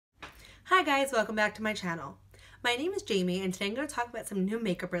Hi guys, welcome back to my channel. My name is Jamie and today I'm going to talk about some new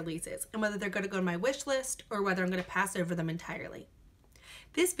makeup releases and whether they're going to go to my wish list or whether I'm going to pass over them entirely.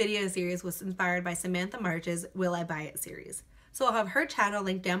 This video series was inspired by Samantha March's Will I Buy It series, so I'll have her channel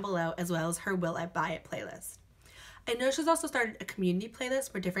linked down below as well as her Will I Buy It playlist. I know she's also started a community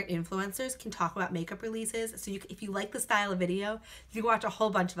playlist where different influencers can talk about makeup releases, so if you like the style of video, you can watch a whole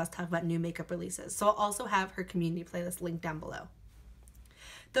bunch of us talk about new makeup releases. So I'll also have her community playlist linked down below.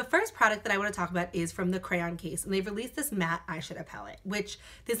 The first product that I want to talk about is from the Crayon Case, and they've released this matte eyeshadow palette, which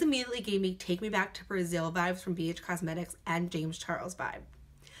this immediately gave me Take Me Back to Brazil vibes from BH Cosmetics and James Charles vibe.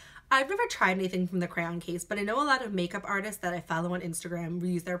 I've never tried anything from the Crayon Case, but I know a lot of makeup artists that I follow on Instagram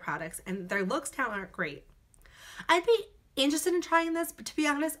use their products, and their looks aren't great. I'd be interested in trying this, but to be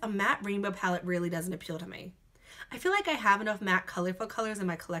honest, a matte rainbow palette really doesn't appeal to me. I feel like I have enough matte colorful colors in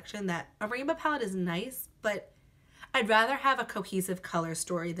my collection that a rainbow palette is nice, but I'd rather have a cohesive color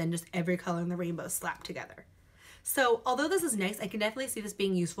story than just every color in the rainbow slapped together. So although this is nice, I can definitely see this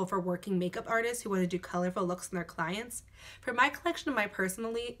being useful for working makeup artists who want to do colorful looks in their clients. For my collection of my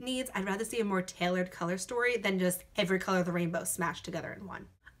personal needs, I'd rather see a more tailored color story than just every color of the rainbow smashed together in one.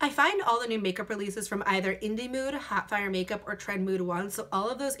 I find all the new makeup releases from either Indie Mood, Hot Fire Makeup, or Trend Mood 1, so all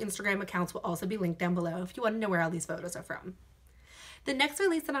of those Instagram accounts will also be linked down below if you want to know where all these photos are from. The next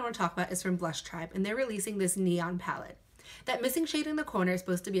release that I want to talk about is from Blush Tribe, and they're releasing this neon palette. That missing shade in the corner is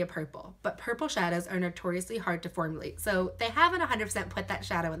supposed to be a purple, but purple shadows are notoriously hard to formulate, so they haven't 100% put that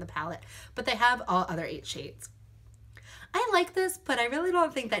shadow in the palette, but they have all other 8 shades. I like this, but I really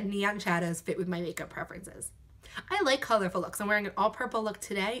don't think that neon shadows fit with my makeup preferences. I like colorful looks. I'm wearing an all purple look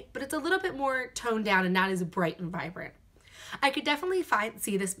today, but it's a little bit more toned down and not as bright and vibrant. I could definitely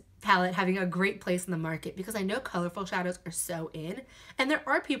see this palette having a great place in the market because I know colorful shadows are so in, and there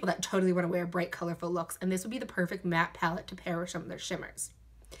are people that totally want to wear bright colorful looks, and this would be the perfect matte palette to pair with some of their shimmers.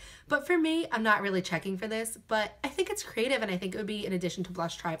 But for me, I'm not really checking for this, but I think it's creative and I think it would be in addition to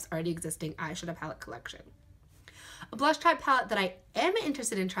Blush Tribe's already existing eyeshadow palette collection. A Blush Tribe palette that I am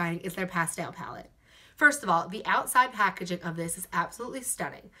interested in trying is their pastel palette. First of all, the outside packaging of this is absolutely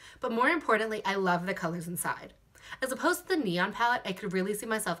stunning, but more importantly, I love the colors inside. As opposed to the neon palette, I could really see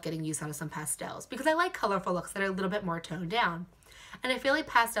myself getting used out of some pastels because I like colorful looks that are a little bit more toned down. And I feel like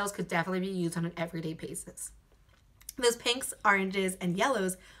pastels could definitely be used on an everyday basis. Those pinks, oranges, and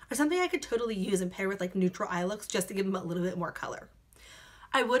yellows are something I could totally use and pair with like neutral eye looks just to give them a little bit more color.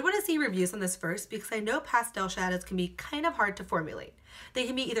 I would want to see reviews on this first because I know pastel shadows can be kind of hard to formulate. They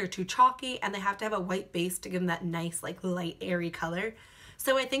can be either too chalky and they have to have a white base to give them that nice like light airy color.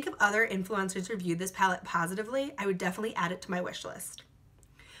 So I think if other influencers reviewed this palette positively, I would definitely add it to my wish list.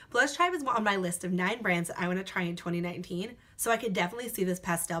 Blush Tribe is on my list of 9 brands that I want to try in 2019, so I could definitely see this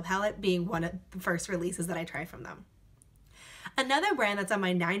pastel palette being one of the first releases that I try from them. Another brand that's on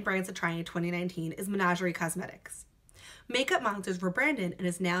my 9 brands to try in 2019 is Menagerie Cosmetics. Makeup Monsters rebranded and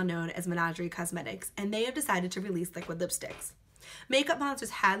is now known as Menagerie Cosmetics, and they have decided to release liquid lipsticks. Makeup Monsters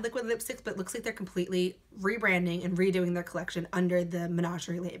had liquid lipsticks, but it looks like they're completely rebranding and redoing their collection under the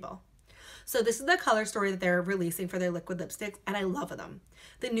Menagerie label. So this is the color story that they're releasing for their liquid lipsticks, and I love them.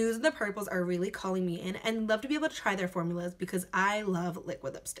 The nudes and the purples are really calling me in, and love to be able to try their formulas because I love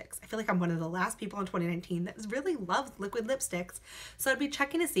liquid lipsticks. I feel like I'm one of the last people in 2019 that really loves liquid lipsticks, so I'd be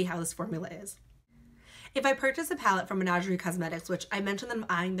checking to see how this formula is. If I purchase a palette from Menagerie Cosmetics, which I mentioned that I'm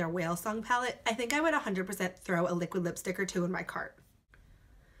eyeing their Whale Song palette, I think I would 100% throw a liquid lipstick or 2 in my cart.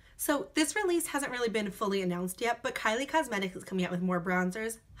 So this release hasn't really been fully announced yet, but Kylie Cosmetics is coming out with more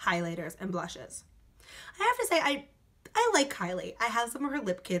bronzers, highlighters, and blushes. I have to say, I like Kylie. I have some of her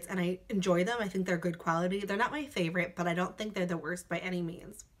lip kits and I enjoy them. I think they're good quality. They're not my favorite, but I don't think they're the worst by any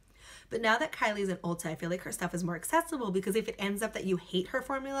means. But now that Kylie's in Ulta, I feel like her stuff is more accessible because if it ends up that you hate her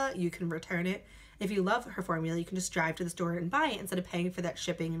formula, you can return it. If you love her formula, you can just drive to the store and buy it instead of paying for that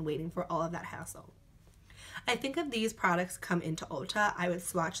shipping and waiting for all of that hassle. I think if these products come into Ulta, I would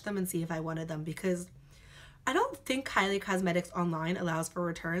swatch them and see if I wanted them because I don't think Kylie Cosmetics online allows for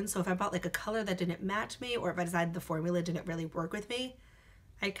returns. So if I bought like a color that didn't match me or if I decided the formula didn't really work with me,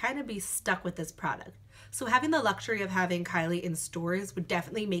 I'd kind of be stuck with this product. So having the luxury of having Kylie in stores would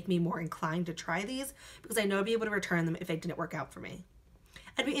definitely make me more inclined to try these because I know I'd be able to return them if they didn't work out for me.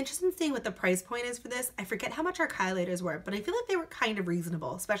 I'd be interested in seeing what the price point is for this. I forget how much our highlighters were, but I feel like they were kind of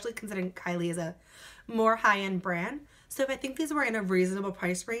reasonable, especially considering Kylie is a more high-end brand. So if I think these were in a reasonable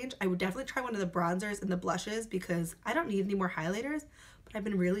price range, I would definitely try one of the bronzers and the blushes because I don't need any more highlighters, but I've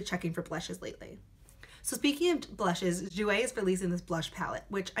been really checking for blushes lately. So speaking of blushes, Jouer is releasing this blush palette,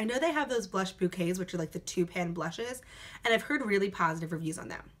 which I know they have those blush bouquets, which are like the 2-pan blushes, and I've heard really positive reviews on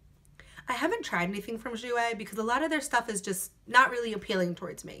them. I haven't tried anything from Jouer because a lot of their stuff is just not really appealing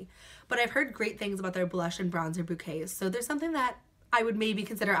towards me, but I've heard great things about their blush and bronzer bouquets, so there's something that I would maybe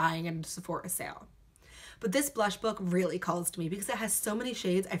consider eyeing at a Sephora sale. But this blush book really calls to me because it has so many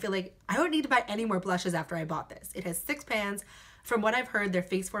shades. I feel like I don't need to buy any more blushes after I bought this. It has 6 pans. From what I've heard, their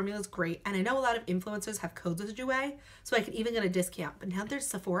face formula is great, and I know a lot of influencers have codes with Jouer, so I could even get a discount, but now there's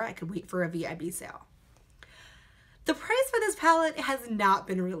Sephora, I could wait for a VIB sale. The price for this palette has not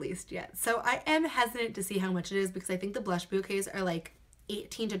been released yet, so I am hesitant to see how much it is because I think the blush bouquets are like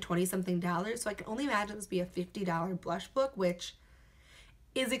 $18 to $20 something, so I can only imagine this be a $50 blush book, which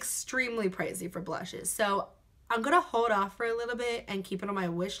is extremely pricey for blushes. So I'm gonna hold off for a little bit and keep it on my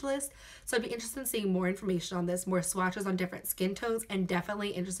wish list. So I'd be interested in seeing more information on this, more swatches on different skin tones, and definitely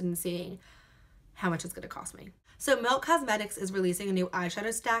interested in seeing how much it's gonna cost me. So Melt Cosmetics is releasing a new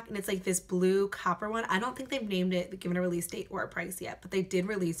eyeshadow stack, and it's like this blue copper one. I don't think they've named it, given a release date or a price yet, but they did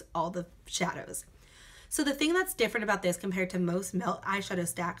release all the shadows. So the thing that's different about this compared to most Melt eyeshadow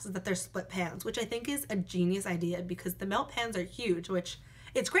stacks is that they're split pans, which I think is a genius idea because the Melt pans are huge, which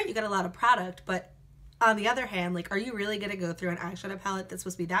it's great you get a lot of product, but on the other hand, like, are you really gonna go through an eyeshadow palette that's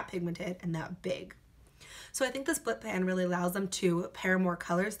supposed to be that pigmented and that big? So I think the split pan really allows them to pair more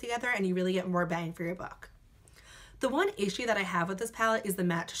colors together and you really get more bang for your buck. The one issue that I have with this palette is the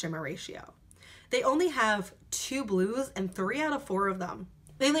matte to shimmer ratio. They only have 2 blues and 3 out of 4 of them.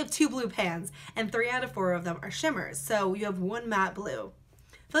 They only have 2 blue pans and 3 out of 4 of them are shimmers. So you have 1 matte blue.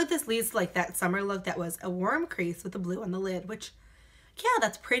 I feel like this leads to like that summer look that was a warm crease with the blue on the lid, which, yeah,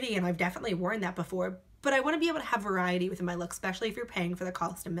 that's pretty and I've definitely worn that before, but I want to be able to have variety within my look, especially if you're paying for the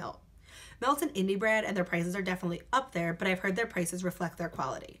cost of Melt. Melt's an indie brand and their prices are definitely up there, but I've heard their prices reflect their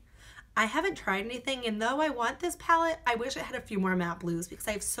quality. I haven't tried anything, and though I want this palette, I wish it had a few more matte blues because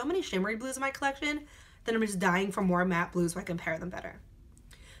I have so many shimmery blues in my collection that I'm just dying for more matte blues so I can pair them better.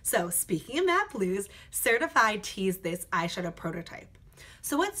 So speaking of matte blues, Certified teased this eyeshadow prototype.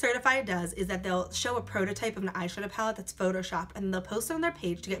 So what Certified does is that they'll show a prototype of an eyeshadow palette that's photoshopped and they'll post it on their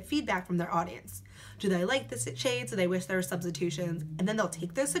page to get feedback from their audience. Do they like this shade? Do they wish there were substitutions? And then they'll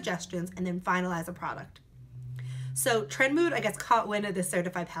take those suggestions and then finalize a product. So Trend Mood, I guess, caught wind of this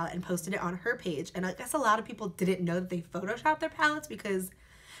Certified palette and posted it on her page. And I guess a lot of people didn't know that they photoshopped their palettes because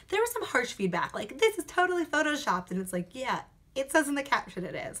there was some harsh feedback. Like, this is totally photoshopped. And it's like, yeah, it says in the caption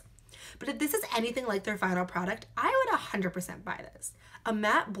it is. But if this is anything like their final product, I would 100% buy this. A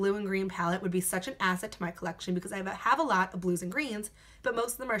matte blue and green palette would be such an asset to my collection because I have a lot of blues and greens, but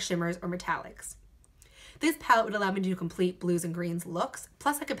most of them are shimmers or metallics. This palette would allow me to do complete blues and greens looks,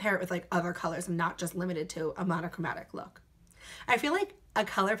 plus I could pair it with like other colors and not just limited to a monochromatic look. I feel like a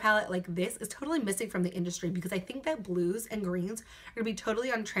color palette like this is totally missing from the industry because I think that blues and greens are going to be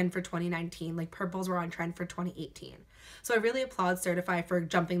totally on trend for 2019, like purples were on trend for 2018. So I really applaud Certified for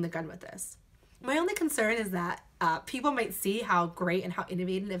jumping the gun with this. My only concern is that people might see how great and how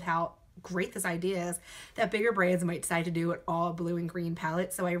innovative, how great this idea is, that bigger brands might decide to do an all blue and green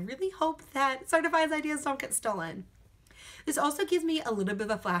palette. So I really hope that Certified's ideas don't get stolen. This also gives me a little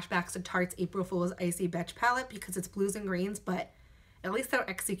bit of a flashback to Tarte's April Fool's Icy Betch palette because it's blues and greens, but at least they're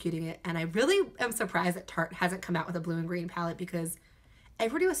executing it. And I really am surprised that Tarte hasn't come out with a blue and green palette because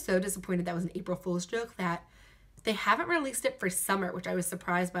everybody was so disappointed that was an April Fool's joke that they haven't released it for summer, which I was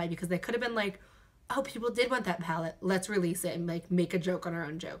surprised by because they could have been like, oh, people did want that palette, let's release it and like make a joke on our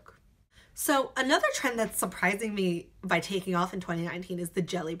own joke. So another trend that's surprising me by taking off in 2019 is the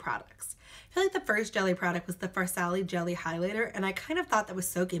jelly products. I feel like the first jelly product was the Farsali Jelly Highlighter, and I kind of thought that was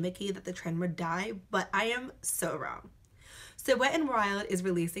so gimmicky that the trend would die, but I am so wrong. So Wet n Wild is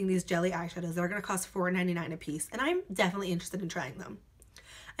releasing these jelly eyeshadows that are going to cost $4.99 a piece, and I'm definitely interested in trying them.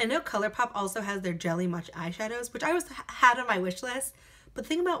 I know ColourPop also has their Jelly Much eyeshadows, which I had on my wish list, but the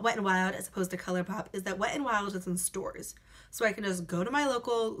thing about Wet n Wild as opposed to ColourPop is that Wet n Wild is in stores. So I can just go to my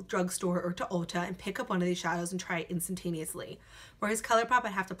local drugstore or to Ulta and pick up one of these shadows and try it instantaneously. Whereas ColourPop,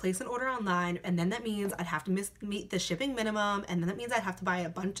 I'd have to place an order online, and then that means I'd have to meet the shipping minimum, and then that means I'd have to buy a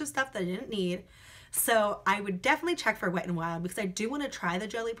bunch of stuff that I didn't need. So I would definitely check for Wet n Wild because I do want to try the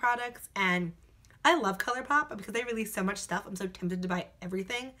jelly products, and I love ColourPop, but because they release so much stuff, I'm so tempted to buy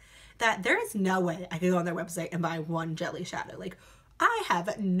everything that there is no way I could go on their website and buy one jelly shadow. Like, I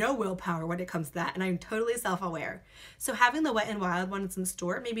have no willpower when it comes to that, and I'm totally self-aware. So having the Wet n Wild ones in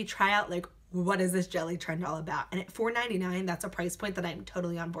store, maybe try out like, what is this jelly trend all about? And at $4.99, that's a price point that I'm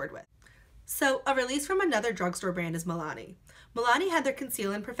totally on board with. So a release from another drugstore brand is Milani. Milani had their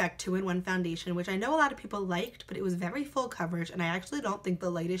Conceal and Perfect 2-in-1 foundation, which I know a lot of people liked, but it was very full coverage, and I actually don't think the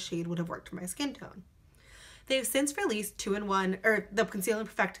lightest shade would have worked for my skin tone. They've since released 2-in-1, or the Conceal and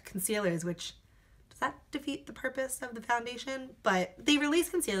Perfect concealers, which, does that defeat the purpose of the foundation? But they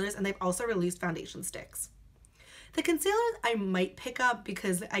released concealers and they've also released foundation sticks. The concealers I might pick up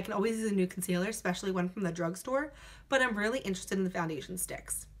because I can always use a new concealer, especially one from the drugstore, but I'm really interested in the foundation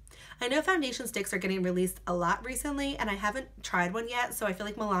sticks. I know foundation sticks are getting released a lot recently, and I haven't tried one yet, so I feel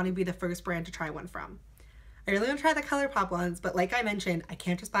like Milani would be the first brand to try one from. I really want to try the ColourPop ones, but like I mentioned, I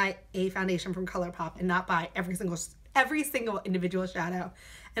can't just buy a foundation from ColourPop and not buy every single individual shadow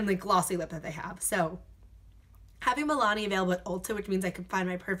and like glossy lip that they have. So having Milani available at Ulta, which means I can find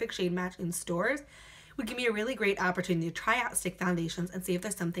my perfect shade match in stores, would give me a really great opportunity to try out stick foundations and see if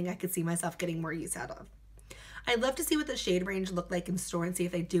there's something I could see myself getting more use out of. I'd love to see what the shade range looked like in store and see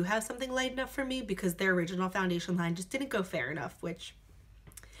if they do have something light enough for me, because their original foundation line just didn't go fair enough, which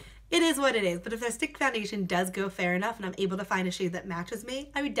it is what it is. But if their stick foundation does go fair enough and I'm able to find a shade that matches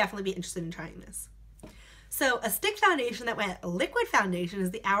me, I would definitely be interested in trying this. So a stick foundation that went liquid foundation is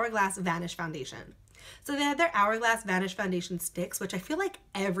the Hourglass Vanish Foundation. So they had their Hourglass Vanish Foundation sticks, which I feel like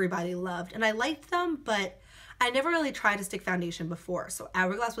everybody loved, and I liked them, but I never really tried a stick foundation before, so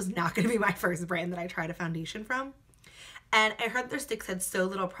Hourglass was not going to be my first brand that I tried a foundation from. And I heard their sticks had so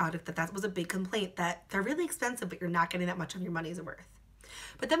little product that was a big complaint, that they're really expensive, but you're not getting that much of your money's worth.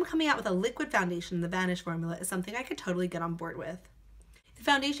 But them coming out with a liquid foundation, the Vanish formula, is something I could totally get on board with. The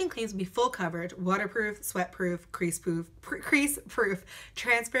foundation claims to be full coverage, waterproof, sweat-proof, crease-proof,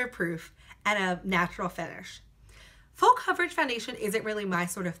 transfer-proof, and a natural finish. Full coverage foundation isn't really my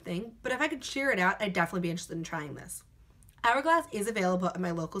sort of thing, but if I could sheer it out, I'd definitely be interested in trying this. Hourglass is available at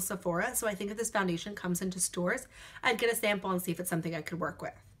my local Sephora, so I think if this foundation comes into stores, I'd get a sample and see if it's something I could work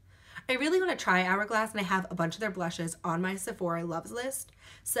with. I really want to try Hourglass, and I have a bunch of their blushes on my Sephora loves list,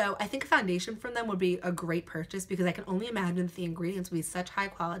 so I think a foundation from them would be a great purchase, because I can only imagine that the ingredients would be such high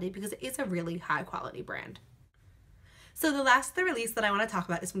quality, because it is a really high quality brand. So the last release that I want to talk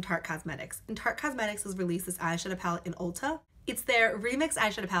about is from Tarte Cosmetics. And Tarte Cosmetics has released this eyeshadow palette in Ulta. It's their Remix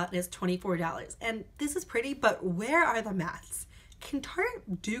eyeshadow palette and it's $24. And this is pretty, but where are the mattes? Can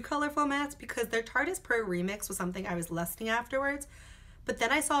Tarte do colorful mattes? Because their Tarte Pro Remix was something I was listing afterwards. But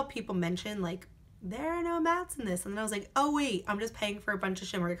then I saw people mention like, there are no mattes in this. And then I was like, oh wait, I'm just paying for a bunch of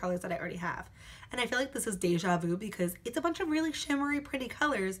shimmery colors that I already have. And I feel like this is deja vu, because it's a bunch of really shimmery, pretty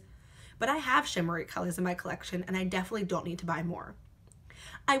colors. But I have shimmery colors in my collection, and I definitely don't need to buy more.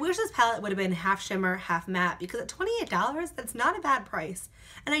 I wish this palette would have been half shimmer, half matte, because at $28, that's not a bad price.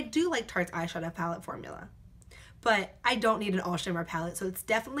 And I do like Tarte's eyeshadow palette formula. But I don't need an all shimmer palette, so it's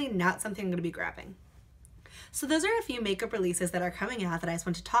definitely not something I'm going to be grabbing. So those are a few makeup releases that are coming out that I just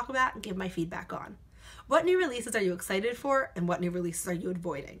want to talk about and give my feedback on. What new releases are you excited for, and what new releases are you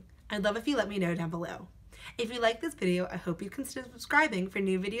avoiding? I'd love if you let me know down below. If you like this video, I hope you consider subscribing for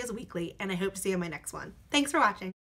new videos weekly, and I hope to see you in my next one. Thanks for watching.